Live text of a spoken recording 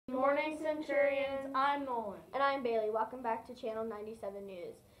morning, Centurions. I'm Nolan. And I'm Bailey. Welcome back to Channel 97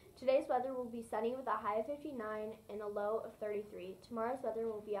 News. Today's weather will be sunny with a high of 59 and a low of 33. Tomorrow's weather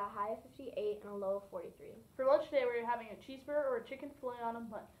will be a high of 58 and a low of 43. For lunch today, we're having a cheeseburger or a chicken filet on a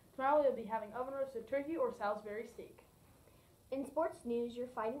bun. Tomorrow, we'll be having oven-roasted turkey or Salisbury steak. In sports news, your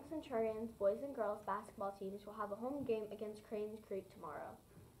Fighting Centurions boys and girls basketball teams will have a home game against Cranes Creek tomorrow.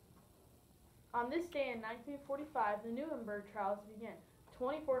 On this day in 1945, the Nuremberg trials began.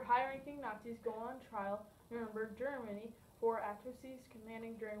 24 high-ranking Nazis go on trial in Nuremberg, Germany, for atrocities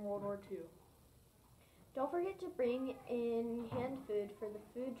committed during World War II. Don't forget to bring in hand food for the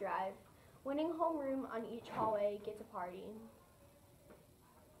food drive. Winning homeroom on each hallway gets a party.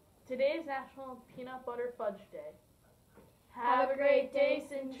 Today is National Peanut Butter Fudge Day. Have a great day,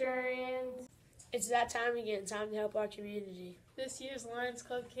 Centurions! It's that time again, time to help our community. This year's Lions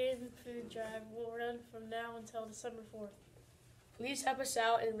Club Canned Food Drive will run from now until December 4th. Please help us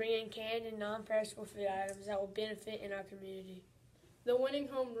out and bring in canned and non-perishable food items that will benefit in our community. The winning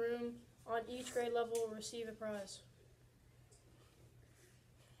homeroom on each grade level will receive a prize.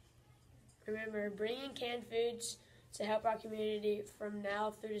 Remember, bring in canned foods to help our community from now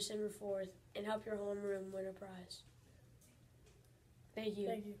through December 4th and help your homeroom win a prize. Thank you.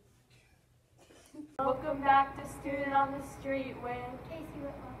 Thank you. Welcome back to Student on the Street with Casey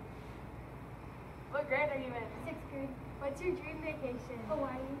Whitlock. What grade are you in? 6th grade. What's your dream vacation?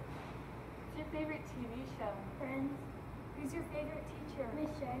 Hawaii. What's your favorite TV show? Friends. Who's your favorite teacher? Miss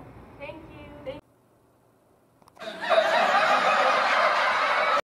Shay. Thank you.